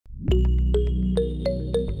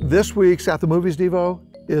This week's At the Movies Devo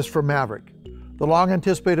is from Maverick, the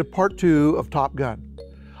long-anticipated part 2 of Top Gun.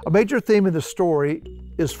 A major theme in the story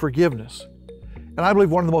is forgiveness. And I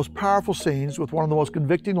believe one of the most powerful scenes with one of the most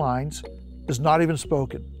convicting lines is not even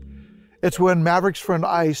spoken. It's when Maverick's friend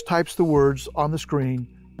Ice types the words on the screen,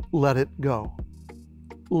 "Let it go."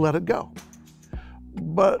 Let it go.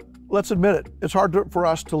 But let's admit it, it's hard for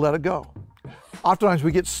us to let it go. Oftentimes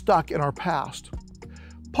we get stuck in our past.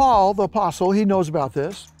 Paul, the apostle, he knows about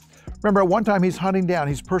this. Remember, at one time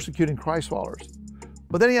he's persecuting Christ followers.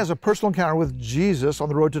 But then he has a personal encounter with Jesus on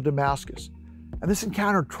the road to Damascus. And this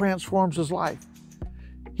encounter transforms his life.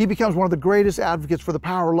 He becomes one of the greatest advocates for the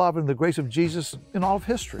power, love, and the grace of Jesus in all of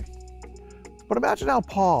history. But imagine how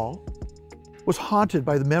Paul was haunted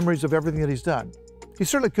by the memories of everything that he's done. He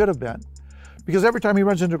certainly could have been, because every time he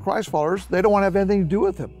runs into Christ followers, they don't want to have anything to do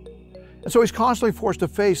with him. And so he's constantly forced to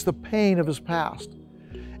face the pain of his past.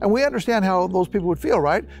 And we understand how those people would feel,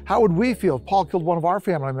 right? How would we feel if Paul killed one of our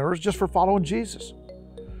family members just for following Jesus?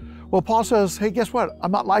 Well, Paul says, hey, guess what?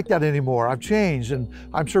 I'm not like that anymore. I've changed, and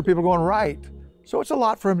I'm sure people are going right. So it's a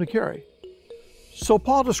lot for him to carry. So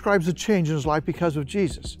Paul describes the change in his life because of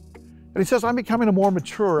Jesus. And he says, I'm becoming a more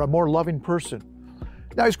mature, a more loving person.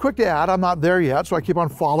 Now he's quick to add, I'm not there yet, so I keep on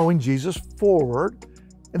following Jesus forward.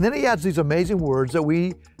 And then he adds these amazing words that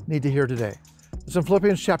we need to hear today. It's in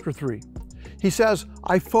Philippians chapter 3. He says,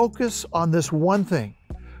 I focus on this one thing,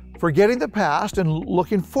 forgetting the past and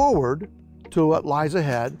looking forward to what lies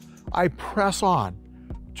ahead, I press on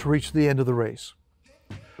to reach the end of the race.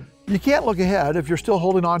 You can't look ahead if you're still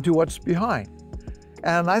holding on to what's behind.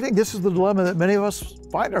 And I think this is the dilemma that many of us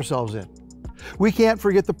find ourselves in. We can't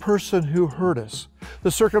forget the person who hurt us,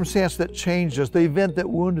 the circumstance that changed us, the event that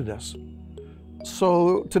wounded us.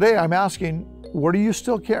 So today I'm asking, what are you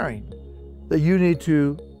still carrying that you need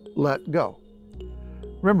to let go?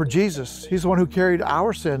 Remember, Jesus, he's the one who carried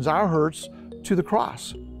our sins, our hurts to the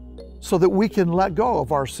cross so that we can let go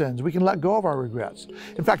of our sins. We can let go of our regrets.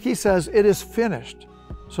 In fact, he says it is finished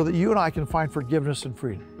so that you and I can find forgiveness and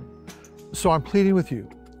freedom. So I'm pleading with you,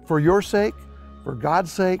 for your sake, for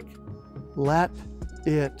God's sake, let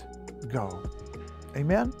it go.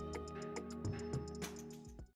 Amen?